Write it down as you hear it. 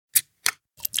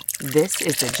This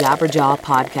is the Jabberjaw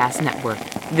Podcast Network.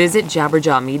 Visit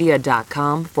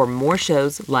jabberjawmedia.com for more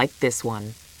shows like this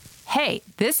one. Hey,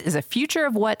 this is a Future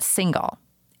of What single.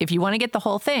 If you want to get the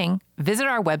whole thing, visit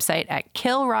our website at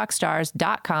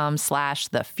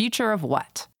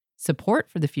killrockstars.com/thefutureofwhat. Support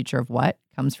for the Future of What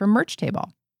comes from Merch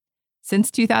Table.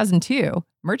 Since 2002,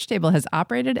 Merch Table has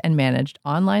operated and managed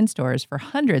online stores for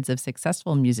hundreds of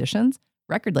successful musicians,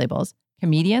 record labels,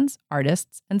 comedians,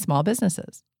 artists, and small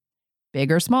businesses. Big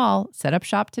or small, set up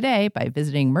shop today by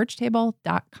visiting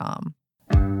merchtable.com.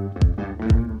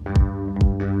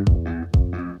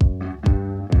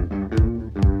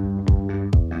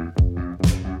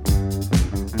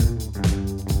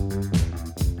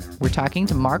 We're talking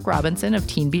to Mark Robinson of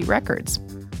Teen Beat Records.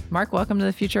 Mark, welcome to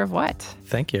the Future of What?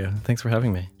 Thank you. Thanks for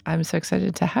having me. I'm so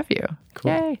excited to have you.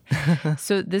 Cool. Yay.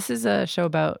 So this is a show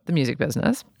about the music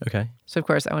business. Okay. So of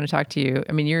course I want to talk to you.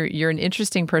 I mean, you're an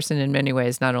interesting person in many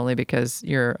ways, not only because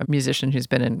you're a musician who's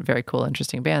been in very cool,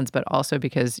 interesting bands, but also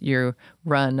because you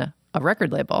run a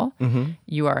record label. Mm-hmm.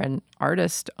 You are an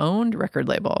artist-owned record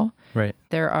label. Right.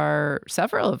 There are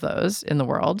several of those in the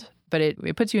world, but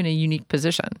it puts you in a unique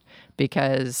position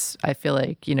because I feel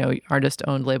like,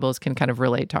 artist-owned labels can kind of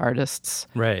relate to artists.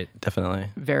 Right, definitely.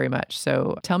 Very much.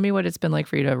 So tell me what it's been like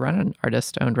for you to run an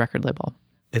artist-owned record label.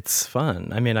 It's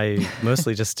fun. I mean, I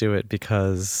mostly just do it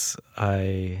because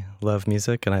I love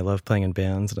music and I love playing in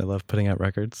bands and I love putting out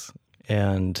records.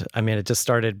 And I mean, it just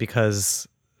started because,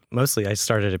 mostly I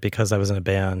started it because I was in a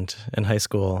band in high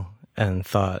school and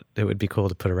thought it would be cool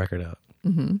to put a record out.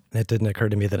 Mm-hmm. It didn't occur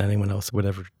to me that anyone else would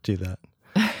ever do that.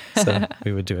 So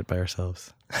we would do it by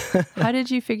ourselves. How did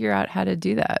you figure out how to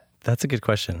do that? That's a good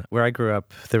question. Where I grew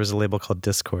up, there was a label called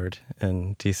Discord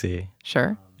in DC.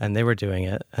 Sure. And they were doing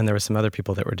it. And there were some other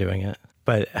people that were doing it.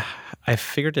 But I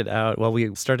figured it out. Well,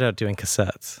 we started out doing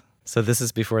cassettes. So this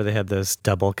is before they had those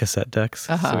double cassette decks.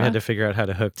 Uh-huh. So we had to figure out how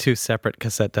to hook two separate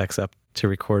cassette decks up to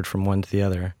record from one to the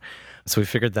other. So we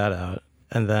figured that out.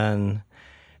 And then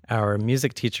our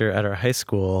music teacher at our high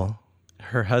school,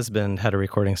 her husband had a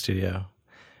recording studio,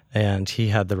 and he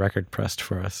had the record pressed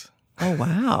for us. Oh,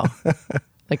 wow.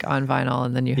 Like on vinyl,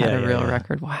 and then you had a real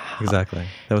record. Wow. Exactly.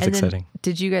 That was exciting.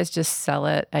 Did you guys just sell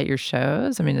it at your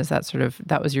shows? I mean, is that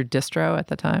that was your distro at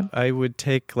the time? I would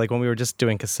take, when we were just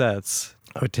doing cassettes,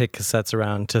 I would take cassettes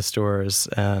around to stores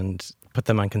and put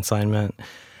them on consignment.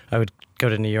 I would go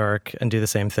to New York and do the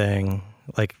same thing,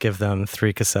 give them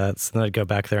 3 cassettes. And then I'd go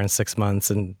back there in 6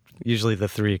 months, and usually the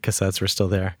 3 cassettes were still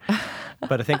there.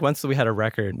 But I think once we had a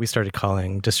record, we started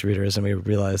calling distributors, and we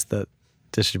realized that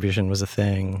distribution was a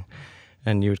thing.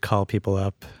 And you would call people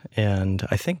up. And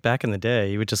I think back in the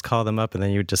day, you would just call them up, and then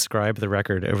you would describe the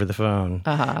record over the phone.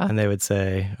 Uh-huh. And they would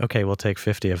say, okay, we'll take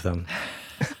 50 of them.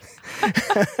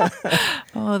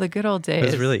 Oh, the good old days. It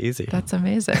was really easy. That's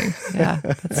amazing. Yeah,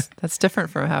 that's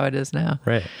different from how it is now.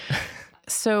 Right.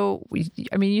 So,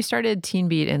 you started Teen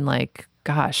Beat in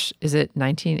is it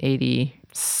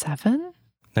 1987?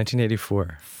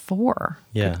 1984. 4.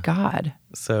 Yeah. Good God.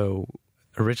 So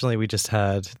originally we just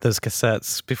had those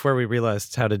cassettes. Before we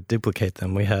realized how to duplicate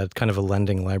them, we had kind of a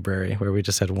lending library where we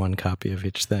just had one copy of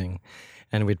each thing.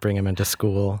 And we'd bring them into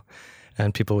school,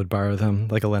 and people would borrow them,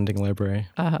 like a lending library.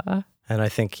 Uh-huh. And I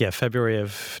think, February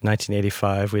of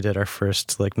 1985, we did our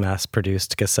first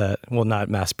mass-produced cassette. Well, not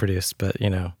mass-produced, but,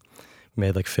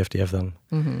 made 50 of them.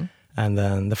 Mm-hmm. And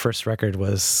then the first record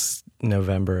was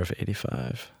November of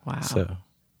 85. Wow. So,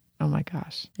 oh my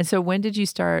gosh. And so when did you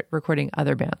start recording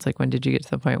other bands? When did you get to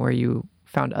the point where you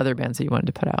found other bands that you wanted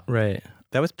to put out? Right.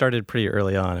 That was started pretty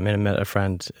early on. I met a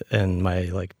friend in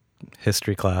my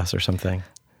history class or something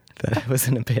that was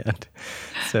in a band.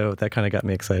 So that kind of got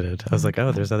me excited. I was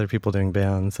there's other people doing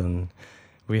bands. And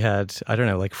we had,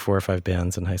 4 or 5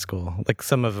 bands in high school.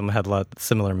 Some of them had a lot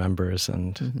similar members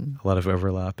and a lot of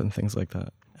overlap and things like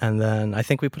that. And then I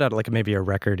think we put out maybe a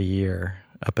record a year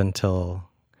up until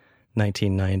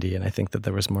 1990. And I think that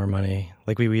there was more money.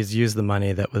 We used the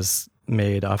money that was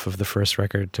made off of the first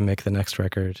record to make the next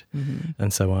record,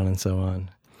 and so on and so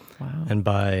on. Wow. And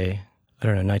by,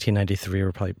 1993,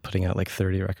 we're probably putting out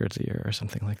 30 records a year or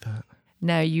something like that.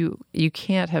 Now, you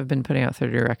can't have been putting out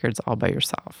 30 records all by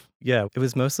yourself. Yeah, it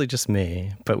was mostly just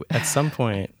me. But at some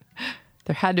point...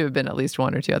 There had to have been at least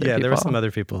one or two other people. Yeah, there were some other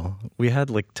people. We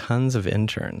had tons of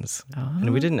interns. Oh.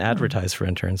 And we didn't advertise for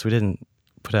interns. We didn't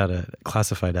put out a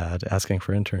classified ad asking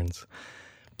for interns.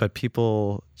 But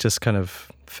people just kind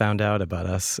of found out about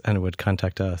us and would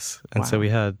contact us. And so we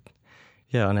had,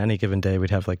 on any given day,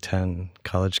 we'd have 10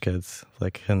 college kids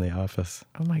in the office.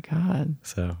 Oh my God.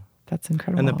 So... That's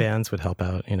incredible. And the bands would help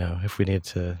out, if we needed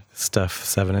to stuff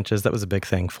 7 inches. That was a big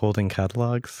thing, folding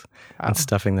catalogs and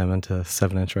stuffing them into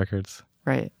 7-inch records.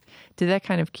 Right. Did that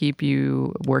kind of keep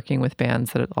you working with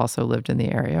bands that also lived in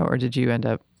the area, or did you end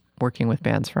up working with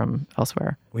bands from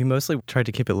elsewhere? We mostly tried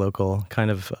to keep it local,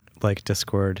 kind of like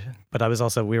Discord. But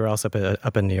we were also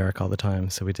up in New York all the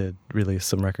time. So we did release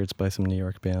some records by some New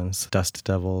York bands, Dust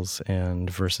Devils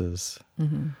and Versus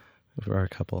were a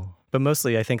couple. But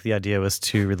mostly I think the idea was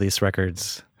to release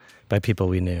records by people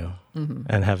we knew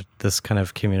and have this kind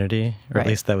of community, or at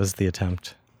least that was the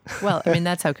attempt. Well, I mean,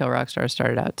 that's how Kill Rock Stars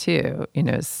started out too. You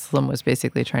know, Slim was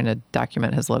basically trying to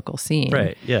document his local scene.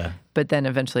 Right, yeah. But then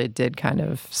eventually it did kind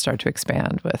of start to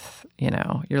expand with, you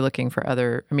know, you're looking for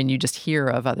you just hear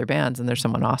of other bands and there's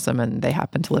someone awesome and they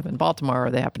happen to live in Baltimore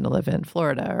or they happen to live in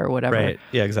Florida or whatever. Right,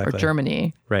 yeah, exactly. Or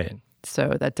Germany. Right.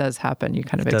 So that does happen. You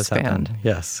kind of expand.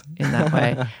 Yes. In that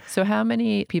way. So how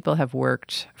many people have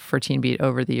worked for Teen Beat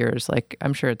over the years? Like,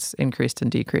 I'm sure it's increased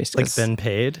and decreased. Like been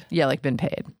paid? Yeah, like been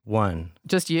paid. One.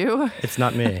 Just you? It's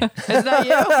not me. It's not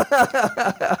you?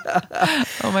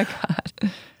 Oh my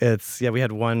God. We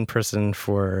had one person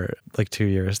for like 2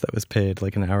 years that was paid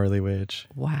like an hourly wage.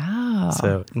 Wow.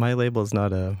 So my label is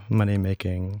not a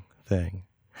money-making thing.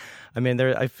 I mean,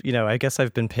 I guess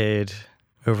I've been paid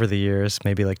over the years,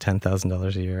 maybe like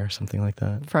 $10,000 a year or something like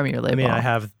that. From your label. I mean, I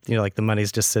have, like the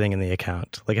money's just sitting in the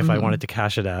account. Like if I wanted to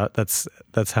cash it out, that's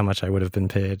how much I would have been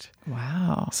paid.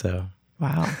 Wow. So.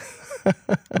 Wow.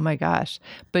 Oh my gosh.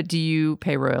 But do you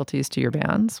pay royalties to your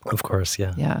bands? Of course,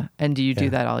 yeah. Yeah. And do you do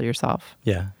that all yourself?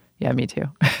 Yeah. Yeah, me too.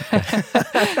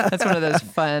 That's one of those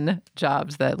fun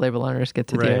jobs that label owners get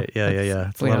to do. Right. Yeah.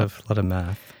 It's a lot of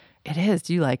math. It is.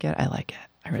 Do you like it? I like it.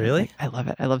 Really? I love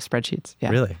it. I love spreadsheets.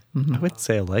 Yeah. Really? I wouldn't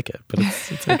say I like it, but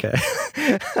it's okay.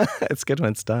 It's good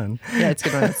when it's done. Yeah, it's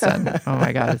good when it's done. Oh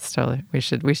my God, it's totally. We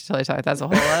should totally talk. That's a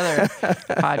whole other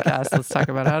podcast. Let's talk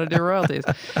about how to do royalties.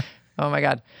 Oh my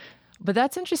God. But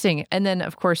that's interesting. And then,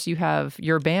 of course,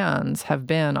 your bands have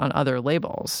been on other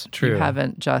labels. True. You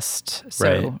haven't just,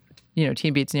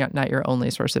 Teen Beat's not your only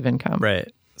source of income.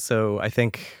 Right. So I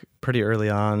think pretty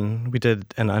early on, we did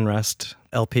an Unrest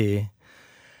LP,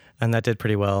 and that did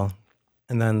pretty well.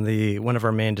 And then one of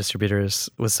our main distributors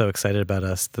was so excited about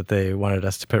us that they wanted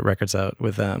us to put records out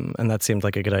with them. And that seemed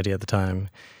like a good idea at the time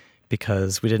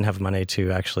because we didn't have money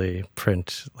to actually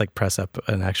press up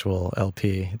an actual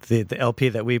LP. The LP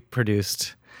that we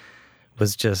produced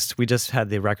we just had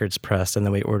the records pressed and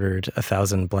then we ordered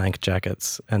 1,000 blank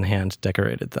jackets and hand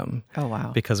decorated them. Oh,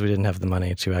 wow. Because we didn't have the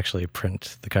money to actually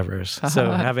print the covers.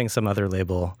 So having some other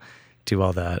label do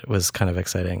all that was kind of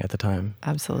exciting at the time.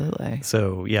 Absolutely.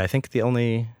 So yeah, I think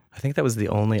that was the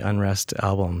only Unrest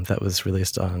album that was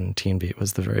released on Teen Beat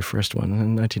was the very first one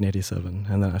in 1987.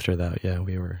 And then after that, yeah,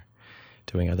 we were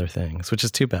doing other things, which is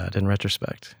too bad in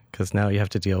retrospect, because now you have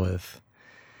to deal with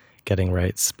getting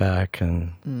rights back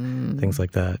and things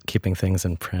like that, keeping things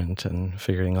in print and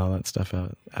figuring all that stuff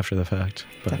out after the fact.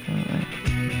 But definitely.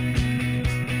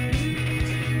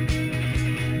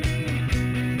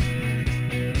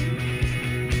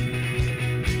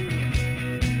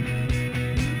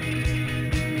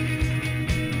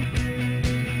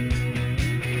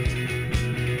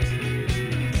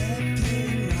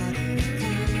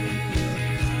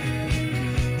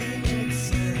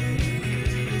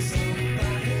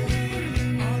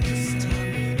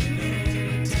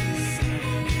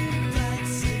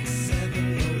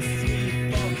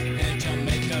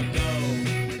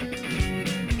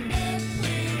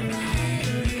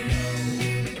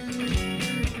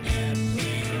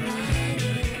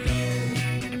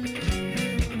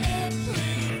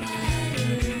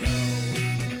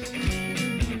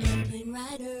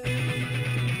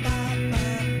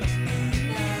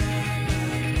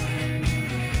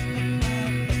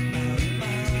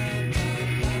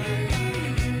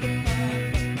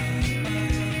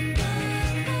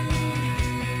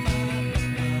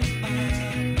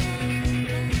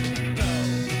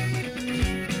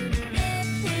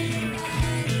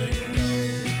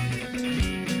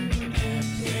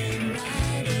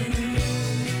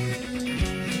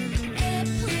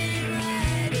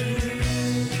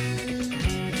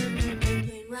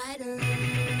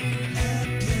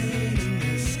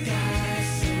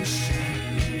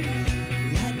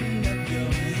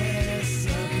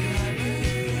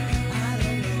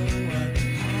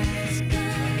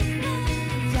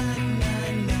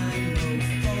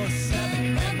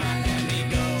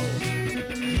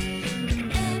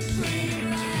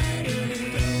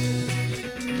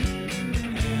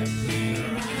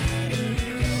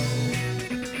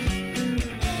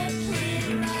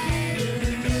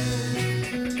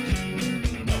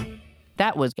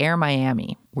 That was Air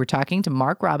Miami. We're talking to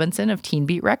Mark Robinson of Teen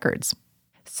Beat Records.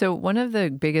 So one of the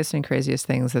biggest and craziest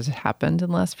things that's happened in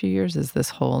the last few years is this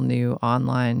whole new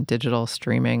online digital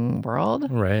streaming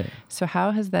world. Right. So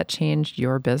how has that changed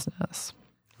your business?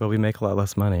 Well, we make a lot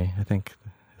less money. I think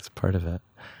it's part of it.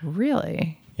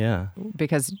 Really? Yeah.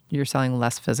 Because you're selling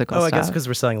less physical stuff? I guess because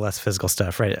we're selling less physical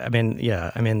stuff, right? I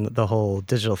mean, the whole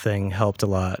digital thing helped a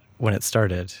lot when it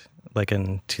started, like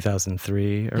in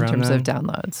 2003 around in terms then. of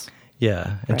downloads.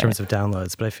 Yeah, in terms of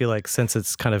downloads. But I feel like since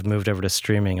it's kind of moved over to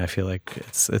streaming, I feel like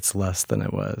it's less than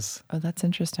it was. Oh, that's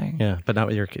interesting. Yeah, but not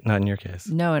in your case.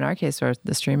 No, in our case,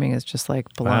 the streaming is just like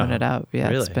blowing it up. Yeah,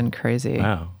 really? It's been crazy.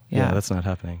 Wow. Yeah, that's not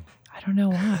happening. I don't know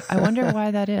why. I wonder why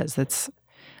that is.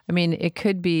 It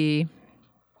could be,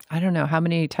 I don't know. How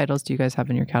many titles do you guys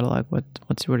have in your catalog? What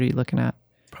are you looking at?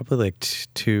 Probably like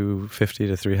 250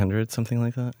 to 300, something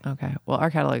like that. Okay. Well, our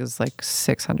catalog is like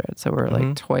 600, so we're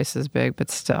like twice as big,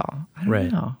 but still, I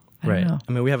don't know. I don't know.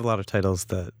 I mean, we have a lot of titles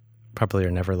that probably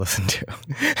are never listened to.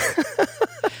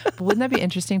 But wouldn't that be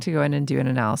interesting to go in and do an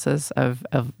analysis of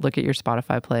look at your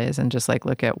Spotify plays and just like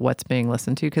look at what's being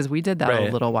listened to? Because we did that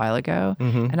a little while ago,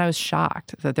 and I was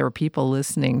shocked that there were people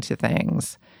listening to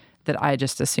things that I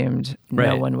just assumed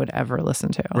no one would ever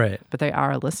listen to. Right. But they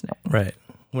are listening. Right.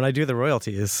 When I do the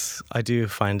royalties, I do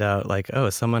find out like, oh,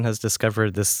 someone has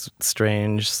discovered this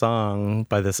strange song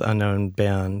by this unknown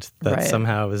band that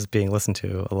somehow is being listened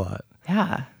to a lot.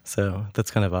 Yeah. So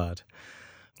that's kind of odd.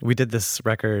 We did this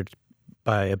record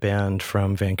by a band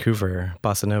from Vancouver,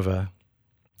 Bossa Nova,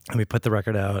 and we put the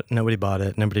record out. Nobody bought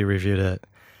it. Nobody reviewed it.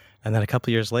 And then a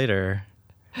couple years later,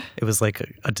 it was like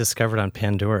discovered on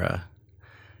Pandora.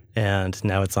 And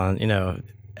now it's on,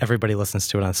 everybody listens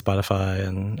to it on Spotify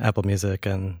and Apple Music.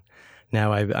 And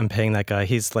now I'm paying that guy.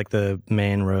 He's like the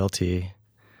main royalty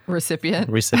recipient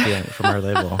from our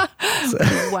label. So,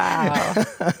 wow.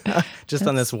 just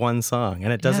on this one song.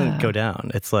 And it doesn't go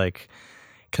down. It's like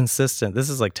consistent. This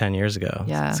is like 10 years ago.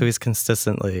 Yeah. So he's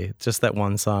consistently, just that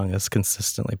one song is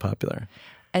consistently popular.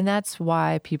 And that's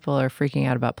why people are freaking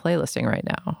out about playlisting right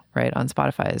now, right, on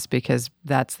Spotify, is because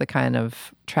that's the kind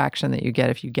of traction that you get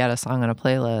if you get a song on a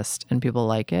playlist and people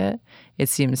like it. It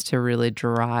seems to really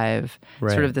drive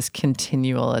sort of this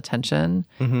continual attention.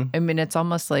 I mean, it's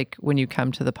almost like when you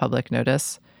come to the public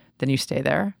notice, then you stay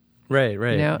there. Right.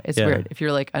 It's weird. If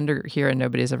you're like under here and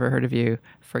nobody's ever heard of you,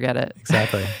 forget it.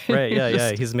 Exactly. Right.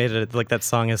 Yeah. He's made it, like that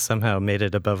song has somehow made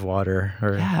it above water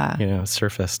or,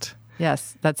 surfaced.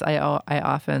 Yes, I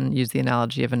often use the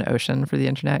analogy of an ocean for the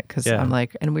internet because I'm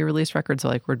like, and we release records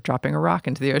like we're dropping a rock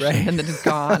into the ocean and then it's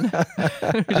gone.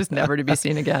 We're just never to be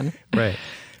seen again. Right.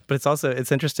 But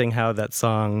it's interesting how that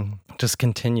song just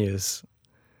continues.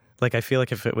 Like, I feel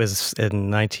like if it was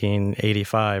in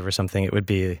 1985 or something, it would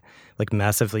be like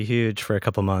massively huge for a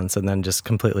couple months and then just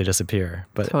completely disappear.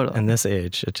 But in this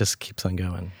age, it just keeps on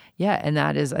going. Yeah, and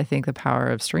that is, I think, the power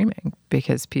of streaming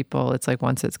because people, it's like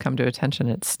once it's come to attention,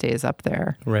 it stays up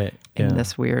there. Right. In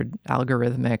this weird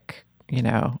algorithmic,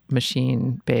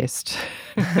 machine-based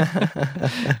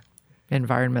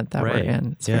environment that we're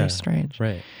in. It's very strange.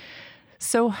 Right.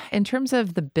 So in terms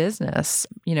of the business,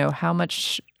 how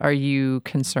much are you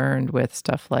concerned with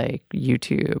stuff like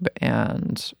YouTube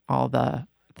and all the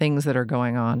things that are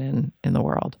going on in the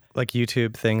world? Like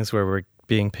YouTube things where we're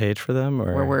being paid for them,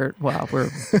 or where we're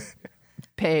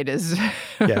paid is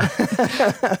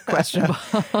questionable.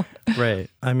 Right.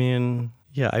 I mean,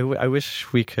 I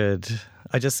wish we could.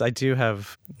 I do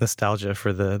have nostalgia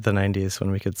for the 90s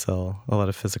when we could sell a lot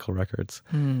of physical records.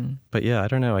 But I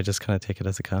don't know. I just kind of take it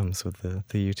as it comes with the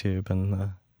YouTube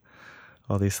and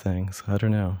all these things. I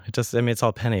don't know. It's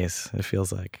all pennies, it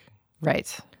feels like.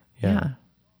 Right. Yeah.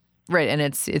 Right. And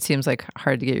it seems like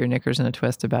hard to get your knickers in a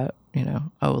twist about,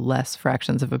 less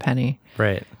fractions of a penny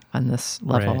on this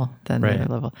level than the other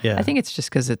level. Yeah. I think it's just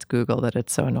because it's Google that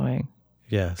it's so annoying.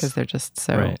 Yes. Because they're just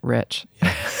so rich.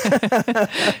 Yeah.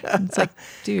 It's like,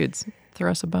 dudes,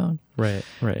 throw us a bone. Right.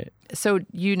 So,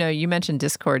 you mentioned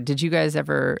Discord. Did you guys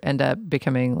ever end up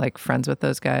becoming like friends with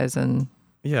those guys? And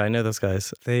yeah, I know those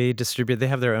guys. They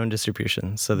have their own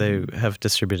distribution. So they have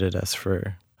distributed us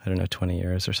for, 20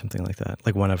 years or something like that.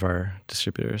 Like one of our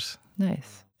distributors.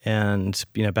 Nice. And,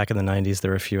 back in the 90s, there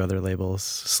were a few other labels.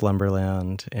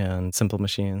 Slumberland and Simple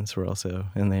Machines were also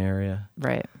in the area.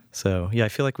 Right. So, I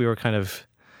feel like we were kind of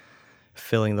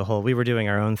filling the hole. We were doing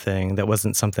our own thing that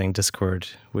wasn't something Discord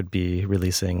would be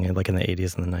releasing like in the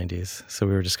 80s and the 90s. So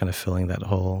we were just kind of filling that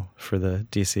hole for the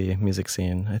DC music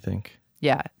scene, I think.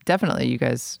 Yeah, definitely. You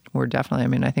guys were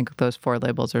definitely, I think those 4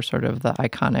 labels are sort of the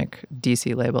iconic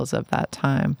DC labels of that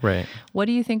time. Right. What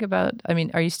do you think about,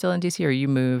 are you still in DC or you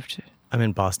moved? I'm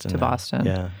in Boston to now. Boston.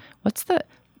 Yeah.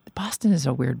 Boston is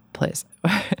a weird place.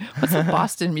 What's the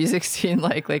Boston music scene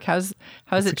like? Like, how's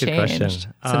it changed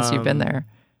since you've been there?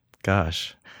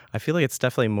 Gosh, I feel like it's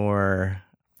definitely more.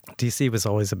 DC was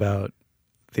always about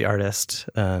the artist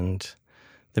and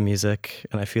the music,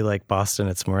 and I feel like Boston,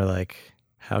 it's more like,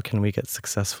 how can we get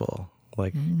successful?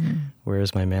 Like, where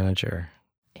is my manager?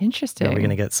 Interesting. Are we going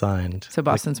to get signed? So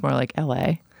Boston's more like LA?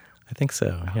 I think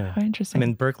so, yeah. Oh, interesting. I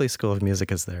mean, Berkeley School of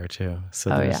Music is there too. So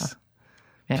there's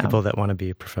people that want to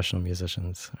be professional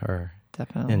musicians are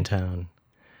definitely in town.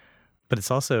 But it's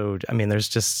also, I mean, there's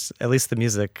just, at least the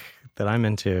music that I'm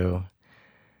into,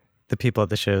 the people at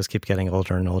the shows keep getting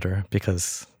older and older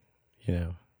because, you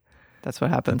know. That's what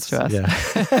happens to us. Yeah.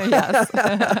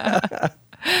 Yes.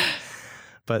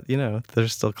 But, you know,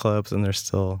 there's still clubs and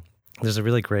there's a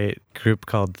really great group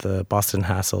called the Boston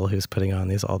Hassle who's putting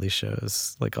on all these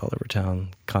shows like all over town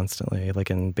constantly, like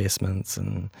in basements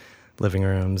and living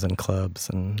rooms and clubs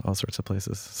and all sorts of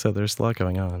places. So there's a lot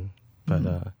going on.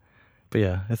 But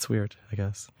yeah, it's weird, I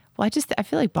guess. Well, I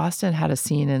feel like Boston had a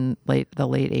scene in the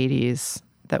late 80s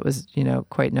that was, you know,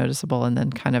 quite noticeable and then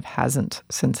kind of hasn't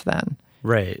since then.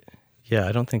 Right. Yeah,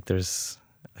 I can't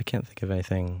think of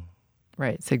anything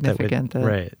significant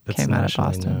that that's came out of nationally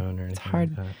Boston. known or anything. It's hard.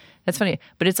 Like that. It's funny,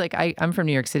 but it's like I'm from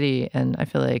New York City, and I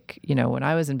feel like, you know, when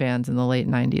I was in bands in the late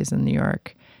 90s in New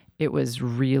York, it was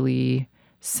really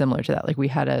similar to that. Like, we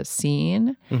had a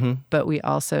scene, but we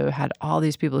also had all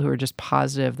these people who were just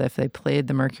positive that if they played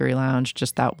the Mercury Lounge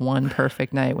just that one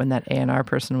perfect night when that A&R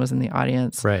person was in the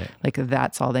audience, like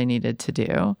that's all they needed to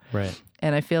do. Right.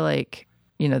 And I feel like,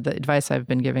 you know, the advice I've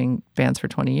been giving bands for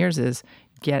 20 years is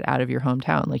get out of your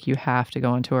hometown. Like, you have to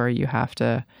go on tour. You have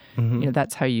to, you know,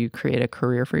 that's how you create a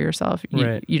career for yourself.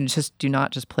 You just do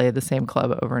not just play the same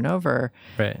club over and over,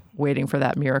 waiting for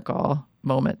that miracle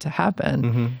moment to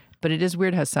happen. But it is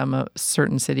weird how some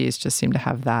certain cities just seem to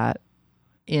have that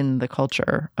in the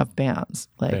culture of bands.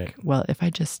 Like, well, if I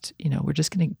just, you know, we're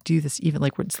just going to do this even,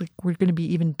 like, we're going to be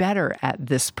even better at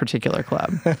this particular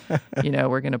club. You know,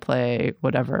 we're going to play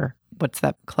whatever. What's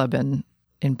that club in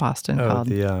Boston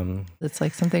called? It's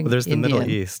like something there's Indian. the Middle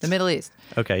East. The Middle East.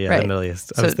 Okay, yeah, the Middle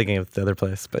East. I was thinking of the other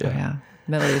place, but yeah.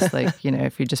 Middle East, like, you know,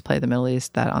 if you just play the Middle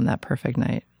East on that perfect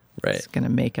night, it's going to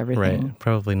make everything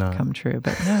probably not come true.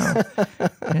 But no,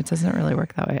 it doesn't really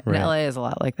work that way. And LA is a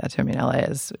lot like that too. I mean, LA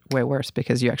is way worse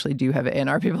because you actually do have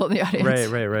A&R people in the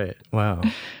audience. Right. Wow.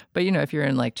 But, you know, if you're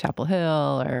in like Chapel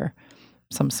Hill or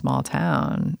some small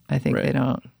town, I think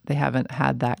they haven't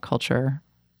had that culture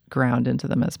ground into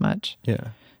them as much. Yeah.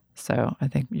 So I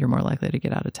think you're more likely to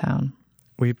get out of town.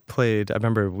 I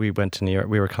remember we went to New York.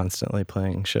 We were constantly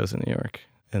playing shows in New York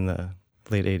in the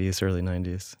late 80s, early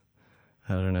 90s.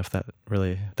 I don't know if that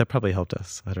probably helped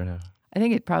us. I don't know. I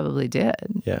think it probably did.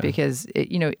 Yeah. Because,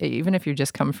 you know, even if you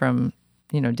just come from,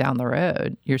 you know, down the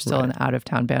road, you're still an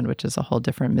out-of-town band, which is a whole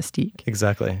different mystique.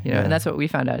 Exactly. You know, and that's what we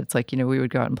found out. It's like, you know, we would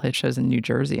go out and play shows in New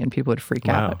Jersey and people would freak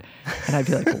out. And I'd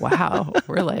be like, wow,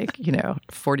 we're like, you know,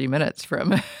 40 minutes from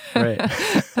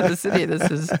the city.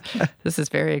 This is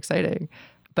very exciting.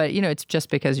 But, you know, it's just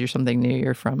because you're something new,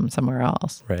 you're from somewhere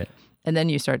else. Right. And then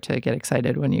you start to get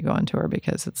excited when you go on tour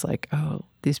because it's like, oh,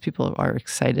 these people are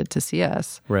excited to see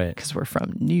us. Right. Because we're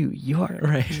from New York.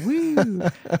 Right. Woo.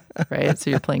 Right. So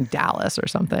you're playing Dallas or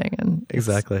something. And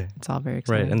exactly. It's all very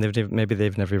exciting. Right. And maybe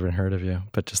they've never even heard of you,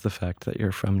 but just the fact that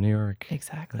you're from New York.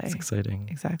 Exactly. It's exciting.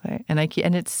 Exactly. And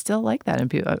it's still like that. And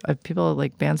people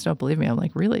like, bands don't believe me. I'm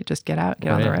like, really? Just get out,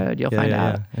 get on the road. You'll find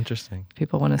out. Interesting.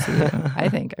 People want to see you. I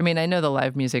think. I mean, I know the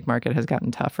live music market has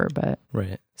gotten tougher, but.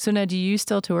 Right. So now, do you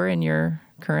still tour in your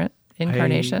current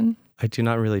incarnation? I do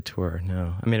not really tour,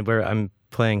 no. I mean, I'm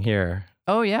playing here.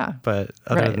 Oh, yeah. But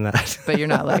other than that. But you're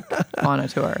not like on a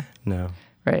tour. No.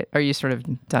 Right. Are you sort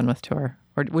of done with tour?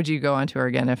 Or would you go on tour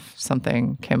again if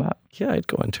something came up? Yeah, I'd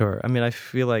go on tour. I mean, I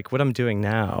feel like what I'm doing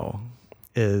now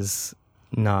is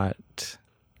not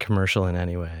commercial in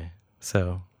any way.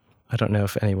 So I don't know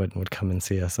if anyone would come and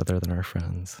see us other than our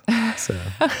friends. So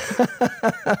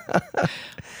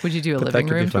would you do a living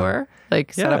room tour?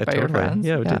 Like set up by your friends?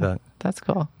 Yeah, we'd do that. That's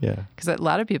cool. Yeah. Because a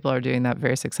lot of people are doing that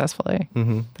very successfully.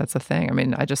 Mm-hmm. That's the thing. I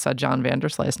mean, I just saw John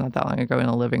Vanderslice not that long ago in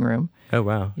a living room. Oh,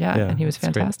 wow. Yeah, and he was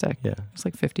fantastic. Great. Yeah. It was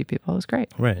like 50 people. It was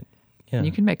great. Right. Yeah. And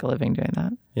you can make a living doing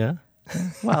that. Yeah.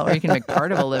 Well, or you can make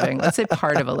part of a living. Let's say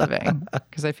part of a living.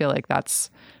 Because I feel like that's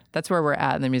where we're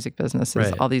at in the music business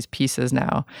is all these pieces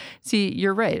now. See,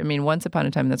 you're right. I mean, once upon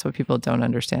a time, that's what people don't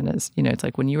understand is, you know, it's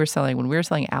like when we were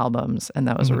selling albums and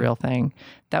that was a real thing,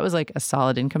 that was like a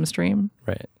solid income stream.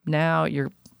 Right. Now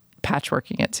you're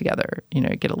patchworking it together. You know,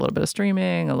 you get a little bit of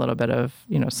streaming, a little bit of,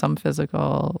 you know, some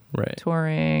physical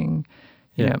touring,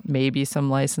 You know, maybe some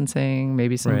licensing,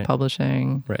 maybe some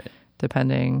publishing,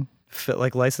 depending.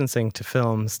 Like licensing to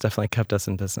films definitely kept us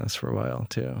in business for a while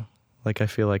too. Like I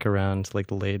feel like around like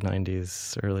the late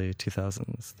 90s, early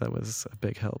 2000s, that was a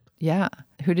big help. Yeah.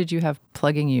 Who did you have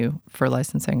plugging you for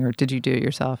licensing, or did you do it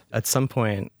yourself? At some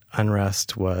point,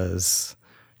 Unrest was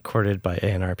courted by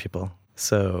A&R people.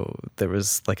 So there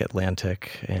was like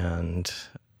Atlantic and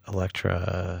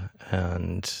Elektra,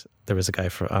 and there was a guy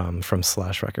from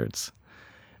Slash Records.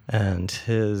 And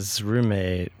his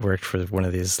roommate worked for one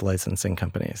of these licensing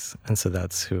companies. And so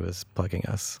that's who was plugging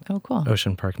us. Oh, cool.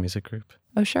 Ocean Park Music Group.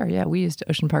 Oh, sure. Yeah, we used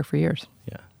Ocean Park for years.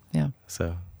 Yeah.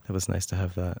 So that was nice to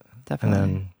have that. Definitely.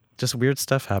 And then just weird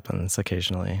stuff happens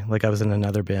occasionally. Like I was in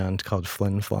another band called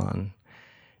Flin Flon,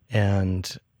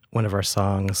 and one of our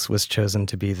songs was chosen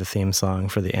to be the theme song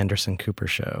for the Anderson Cooper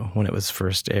show when it was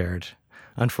first aired.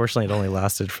 Unfortunately, it only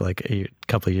lasted for like a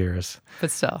couple of years.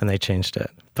 But still. And they changed it.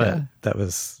 But that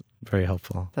was very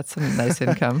helpful. That's some nice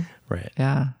income. Right.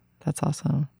 Yeah, that's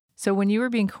awesome. So when you were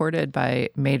being courted by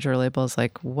major labels,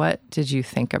 like what did you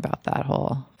think about that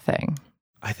whole thing?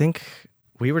 I think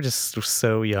we were just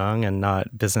so young and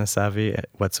not business savvy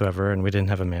whatsoever, and we didn't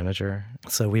have a manager.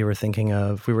 So we were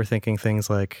thinking things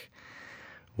like,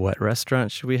 what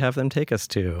restaurant should we have them take us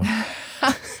to?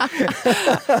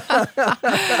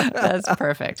 That's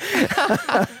perfect.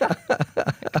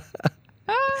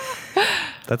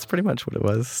 That's pretty much what it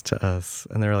was to us.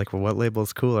 And they were like, well, what label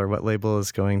is cool, or what label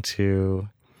is going to,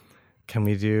 can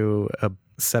we do a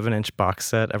 7-inch box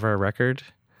set of our record?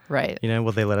 Right. You know,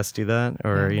 will they let us do that?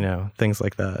 Or, you know, things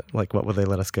like that. Like, what would they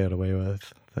let us get away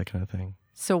with? That kind of thing.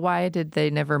 So why did they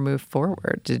never move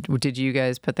forward? Did you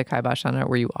guys put the kibosh on it?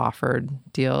 Were you offered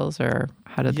deals, or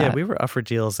how did that? Yeah, we were offered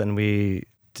deals, and we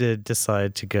did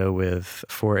decide to go with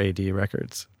 4AD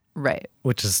Records. Right.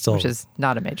 Which is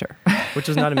not a major. Which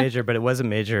was not a major, but it was a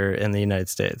major in the United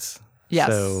States. Yes.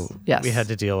 So we had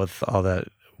to deal with all that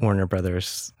Warner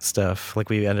Brothers stuff. Like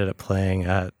we ended up playing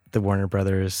at the Warner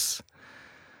Brothers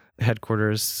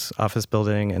headquarters office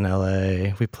building in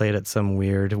LA. We played at some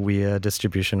weird WIA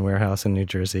distribution warehouse in New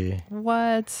Jersey.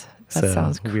 What? That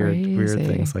sounds crazy. Weird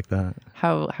things like that.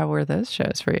 How were those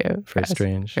shows for you? Very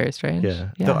strange. Very strange.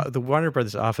 Yeah. The Warner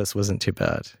Brothers office wasn't too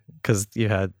bad because you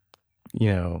had, you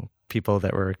know, people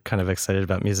that were kind of excited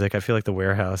about music. I feel like the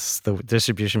warehouse, the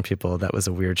distribution people, that was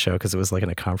a weird show because it was like in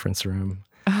a conference room.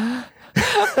 Oh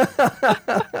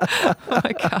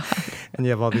my God. And you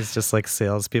have all these just like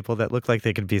salespeople that look like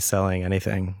they could be selling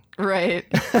anything. Right.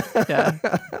 Yeah.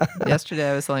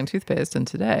 Yesterday I was selling toothpaste, and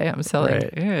today I'm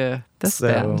selling this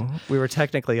band. We were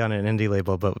technically on an indie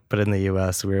label, but in the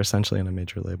US we were essentially on a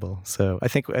major label. So I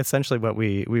think essentially what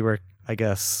we were, I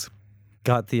guess,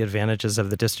 got the advantages of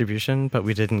the distribution, but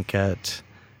we didn't get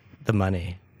the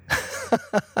money.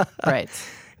 Right.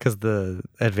 Because the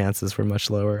advances were much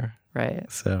lower.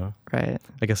 Right. So I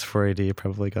guess 4AD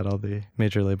probably got all the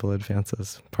major label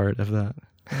advances part of that.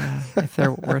 Yeah, if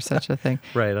there were such a thing.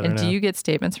 Right. I don't know. Do you get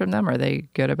statements from them? Are they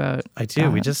good about I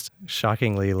do. We just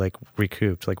shockingly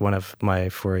recouped. Like one of my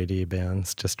 4AD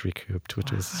bands just recouped,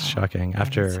 which was shocking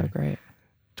after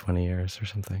 20 years or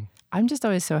something. I'm just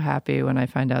always so happy when I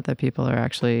find out that people are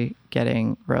actually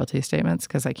getting royalty statements,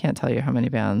 because I can't tell you how many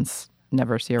bands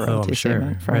never see a royalty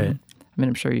statement from. Right. I mean,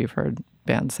 I'm sure you've heard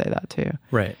bands say that too.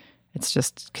 Right. It's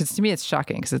just, because to me it's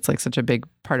shocking, because it's like such a big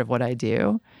part of what I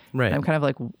do. Right. And I'm kind of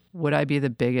like, would I be the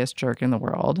biggest jerk in the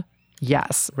world?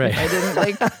 Yes. Right. I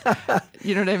didn't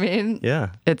you know what I mean? Yeah.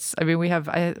 I think we have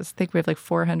like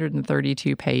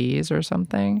 432 payees or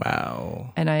something.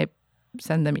 Wow. And I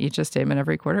send them each a statement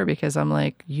every quarter because I'm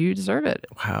like, you deserve it.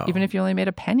 Wow. Even if you only made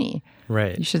a penny.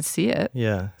 Right. You should see it.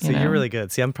 Yeah. So you're really good.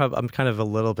 See, I'm kind of a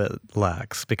little bit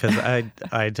lax because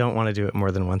I don't want to do it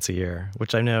more than once a year,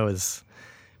 which I know is,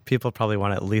 people probably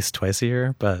want at least twice a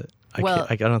year, but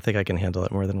I don't think I can handle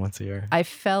it more than once a year. I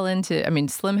fell into,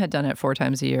 Slim had done it 4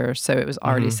 times a year, so it was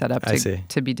already set up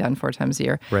to be done 4 times a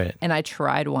year. Right. And I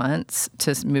tried once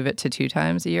to move it to 2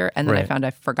 times a year, and then I found I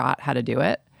forgot how to do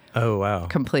it. Oh, wow.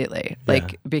 Completely. Yeah.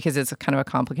 Because it's kind of a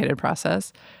complicated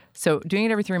process. So doing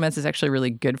it every 3 months is actually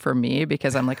really good for me,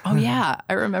 because I'm like, oh yeah,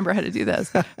 I remember how to do this.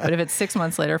 But if it's 6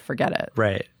 months later, forget it.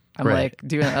 Right. I'm like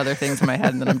doing other things in my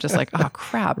head, and then I'm just like, oh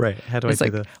crap. Right. How do I do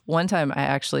this? One time I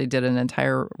actually did an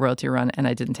entire royalty run and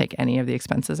I didn't take any of the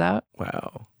expenses out.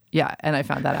 Wow. Yeah. And I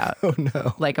found that out. Oh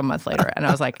no. Like a month later. And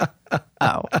I was like,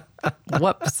 oh,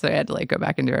 whoops. So I had to go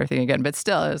back and do everything again. But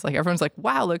still, it was like, everyone's like,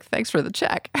 wow, look, thanks for the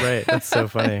check. Right. That's so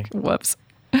funny. Whoops.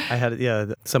 I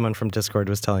had, someone from Discord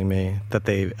was telling me that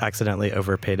they accidentally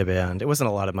overpaid a band. It wasn't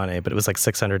a lot of money, but it was like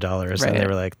 $600. Right. And they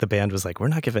were like, the band was like, we're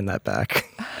not giving that back.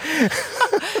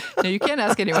 No, you can't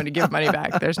ask anyone to give money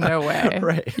back. There's no way.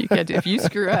 Right. You can't do, if you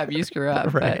screw up, you screw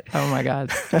up. Right. But, oh my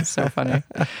God, that's so funny.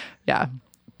 Yeah,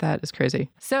 that is crazy.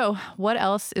 So what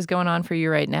else is going on for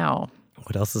you right now?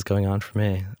 What else is going on for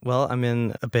me? Well, I'm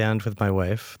in a band with my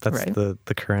wife. That's Right.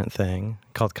 the current thing,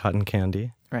 called Cotton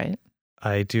Candy. Right.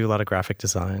 I do a lot of graphic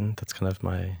design. That's kind of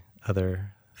my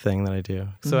other thing that I do.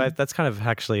 So that's kind of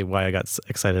actually why I got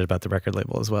excited about the record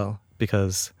label as well,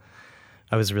 because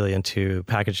I was really into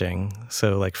packaging.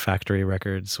 So like Factory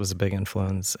Records was a big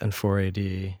influence, and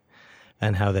 4AD,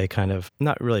 and how they kind of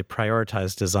not really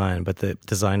prioritized design, but the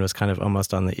design was kind of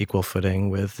almost on the equal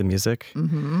footing with the music.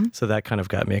 Mm-hmm. So that kind of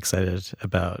got me excited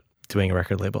about doing a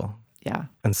record label. Yeah.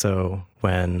 And so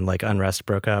when like Unrest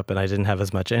broke up and I didn't have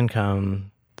as much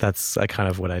income, that's kind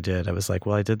of what I did. I was like,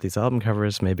 well, I did these album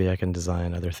covers. Maybe I can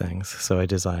design other things. So I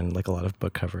design like a lot of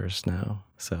book covers now.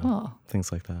 So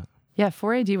things like that. Yeah,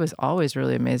 4AD was always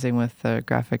really amazing with the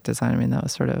graphic design. I mean, that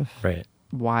was sort of Right.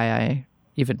 why I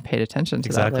even paid attention to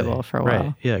that label for a while.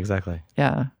 Right. Yeah, exactly.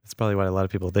 Yeah, That's probably why a lot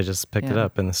of people, they just picked it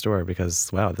up in the store because,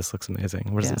 wow, this looks amazing.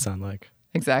 What does it sound like?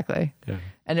 exactly. Yeah.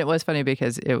 And it was funny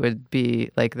because it would be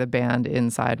like the band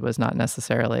inside was not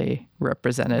necessarily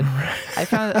represented. I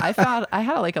found I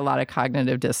had like a lot of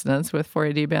cognitive dissonance with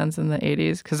 4AD bands in the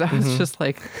 80s because I was just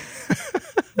like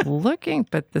looking,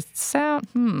 but the sound,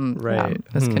 Right.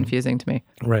 was confusing to me.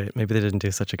 Right. Maybe they didn't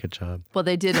do such a good job. Well,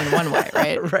 they did in one way,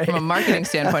 right? Right. From a marketing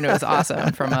standpoint, it was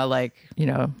awesome. From a like,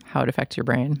 how it affects your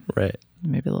brain, Right.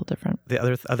 maybe a little different. The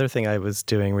other thing I was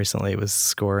doing recently was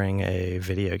scoring a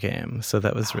video game. So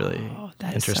that was really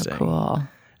That is interesting. so cool.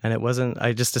 And it wasn't,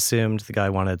 I just assumed the guy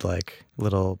wanted like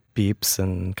little beeps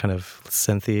and kind of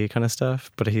synthy kind of stuff.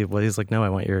 But he's like, no, I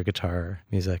want your guitar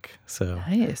music. So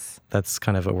Nice. that's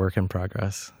kind of a work in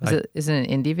progress. Is it an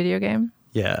indie video game?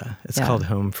 Yeah. It's called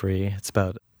Home Free. It's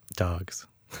about dogs.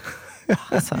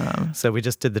 Awesome. So we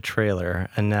just did the trailer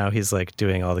and now he's like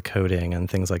doing all the coding and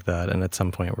things like that. And at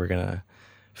some point we're going to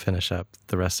finish up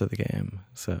the rest of the game.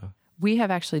 So We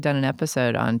have actually done an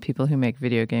episode on people who make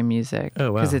video game music.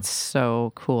 Oh, wow. Because it's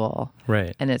so cool.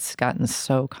 right. And it's gotten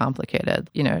so complicated.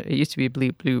 It used to be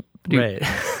bleep, bloop, bloop.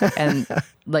 Right. And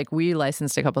like we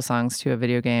licensed a couple songs to a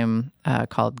video game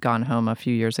called Gone Home a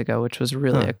few years ago, which was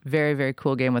really a very, very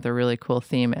cool game with a really cool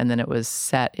theme. And then it was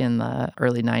set in the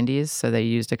early 90s. So they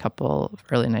used a couple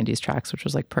early 90s tracks, which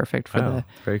was like perfect for the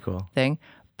Very cool. thing.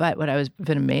 But what I was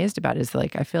been amazed about is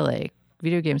like, I feel like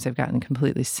video games have gotten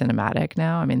completely cinematic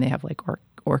now. I mean, they have like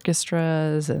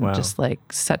orchestras and just like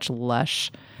such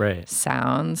lush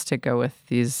sounds to go with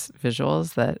these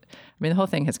visuals that, I mean, the whole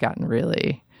thing has gotten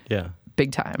really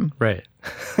big time. Right.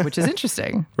 Which is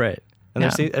interesting. Right. And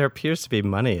there appears to be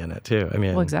money in it too. I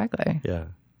mean, well, exactly. Yeah.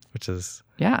 Which is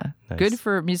nice. Good Nice.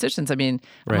 for musicians. I mean,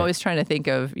 I'm always trying to think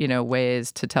of,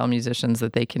 ways to tell musicians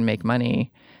that they can make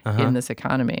money in this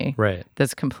economy. Right.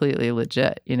 That's completely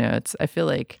legit. I feel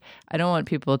like I don't want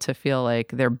people to feel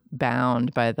like they're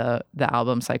bound by the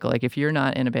album cycle. Like if you're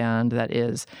not in a band that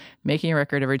is making a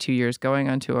record every 2 years, going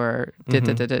on tour,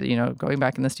 going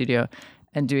back in the studio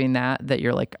and doing that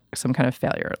you're like some kind of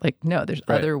failure. Like, no, there's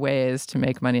other ways to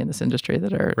make money in this industry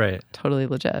that are totally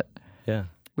legit. Yeah.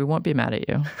 We won't be mad at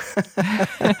you.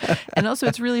 And also,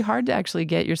 it's really hard to actually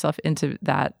get yourself into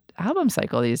that album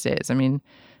cycle these days. I mean,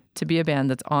 to be a band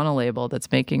that's on a label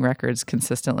that's making records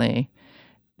consistently,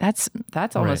 that's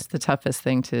almost the toughest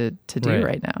thing to do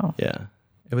right now. Yeah.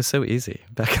 It was so easy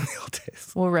back in the old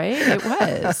days. Well, right? It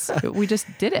was. We just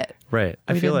did it. Right.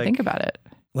 We didn't think about it.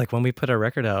 Like when we put our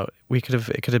record out, it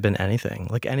could have been anything.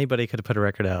 Like anybody could have put a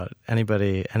record out, and it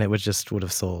would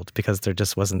have sold because there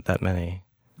just wasn't that many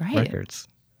records.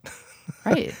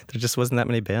 Right. There just wasn't that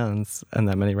many bands and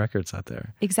that many records out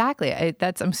there. Exactly.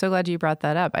 I'm so glad you brought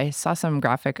that up. I saw some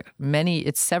graphic,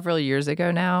 it's several years ago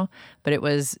now, but it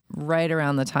was right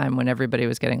around the time when everybody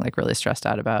was getting like really stressed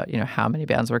out about, how many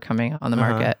bands were coming on the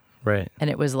market. Right. And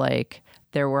it was like,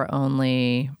 there were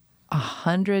only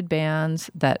 100 bands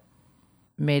that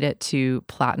made it to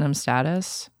platinum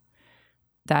status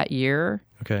that year.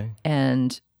 Okay.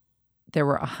 And there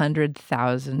were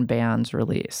 100,000 bands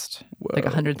released, like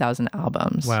 100,000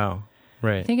 albums. Wow.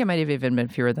 Right. I think it might have even been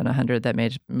fewer than 100 that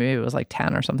maybe it was like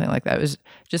 10 or something like that. It was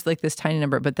just like this tiny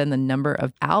number, but then the number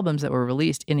of albums that were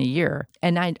released in a year.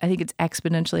 And I think it's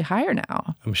exponentially higher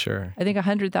now. I'm sure. I think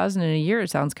 100,000 in a year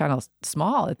sounds kind of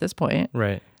small at this point.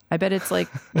 Right. I bet it's like,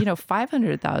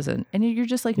 500,000. And you're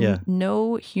just like,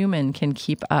 no human can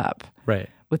keep up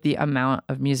with the amount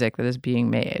of music that is being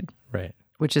made. Right.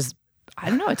 Which is, I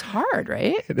don't know, it's hard,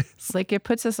 right? It is. It's like it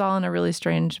puts us all in a really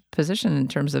strange position in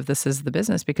terms of this is the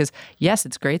business because, yes,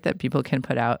 it's great that people can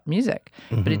put out music,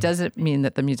 but it doesn't mean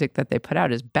that the music that they put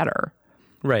out is better.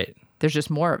 Right. There's just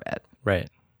more of it. Right.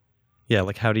 Yeah,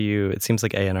 like how do you, it seems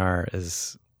like A&R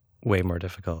is way more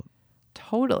difficult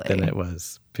Totally. than it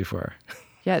was before.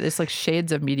 Yeah, there's like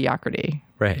shades of mediocrity.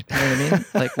 Right. You know what I mean?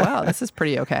 Like, wow, this is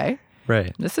pretty okay.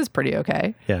 Right. This is pretty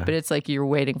okay. Yeah. But it's like you're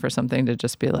waiting for something to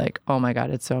just be like, oh my God,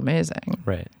 it's so amazing.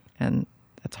 Right. And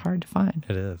that's hard to find.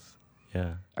 It is.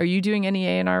 Yeah. Are you doing any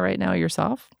A&R right now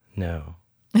yourself? No.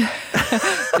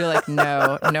 You're like,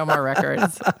 no more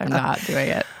records. I'm not doing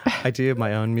it. I do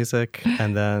my own music,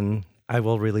 and then I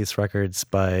will release records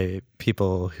by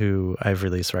people who I've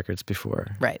released records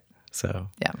before. Right. So,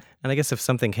 yeah. And I guess if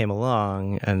something came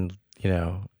along and,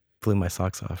 blew my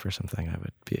socks off or something, I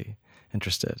would be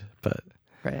interested. But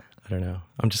right. I don't know.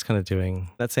 I'm just kind of doing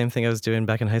that same thing I was doing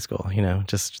back in high school,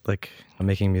 just like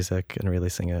making music and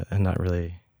releasing it and not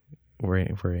really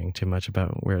worrying too much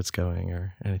about where it's going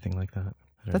or anything like that.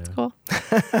 That's cool.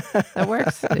 That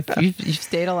works. If you've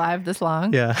stayed alive this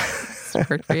long, yeah, it's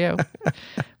worked for you.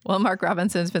 Well, Mark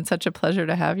Robinson, it's been such a pleasure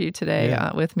to have you today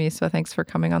with me. So thanks for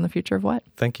coming on The Future of What.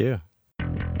 Thank you.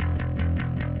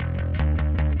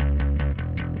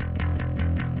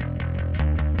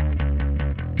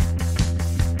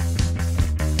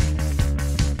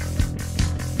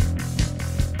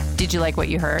 Did you like what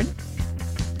you heard?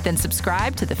 Then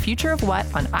subscribe to The Future of What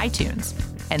on iTunes.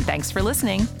 And thanks for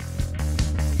listening.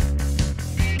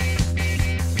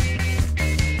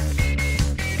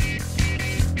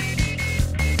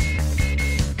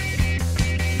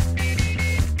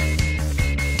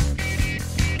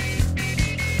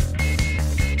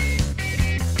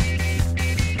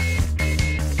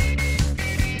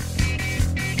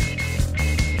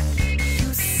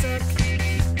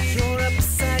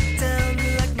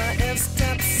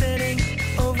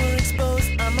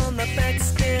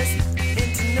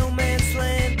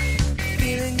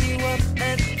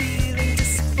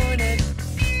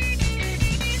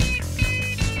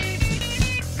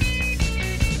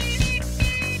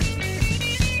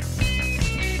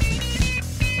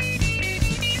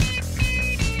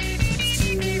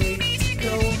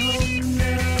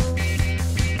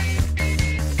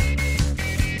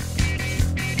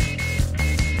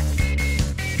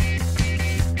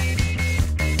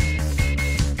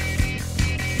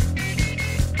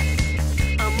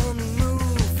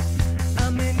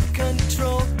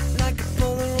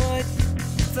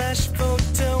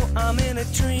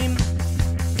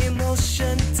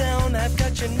 I've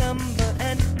got your number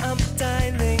and I'm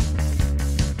dialing.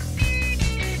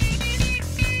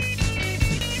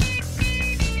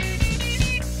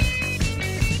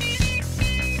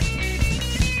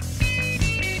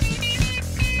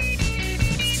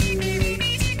 It's too late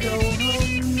to go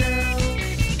home now.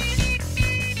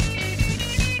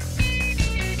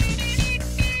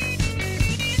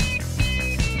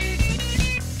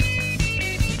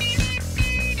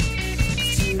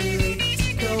 It's too late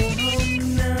to go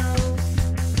home now.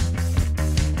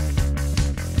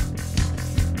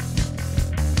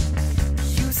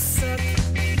 You suck,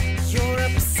 you're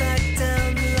upside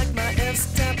down like my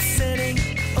F-stop setting.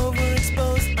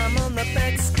 Overexposed, I'm on the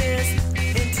back stairs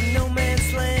into no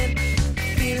man's land.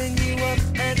 Feeling you up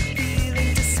and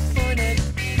feeling disappointed.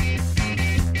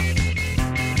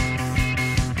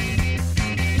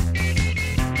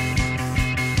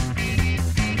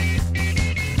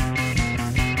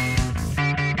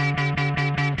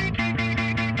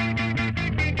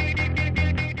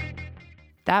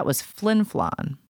 That was Flin Flon.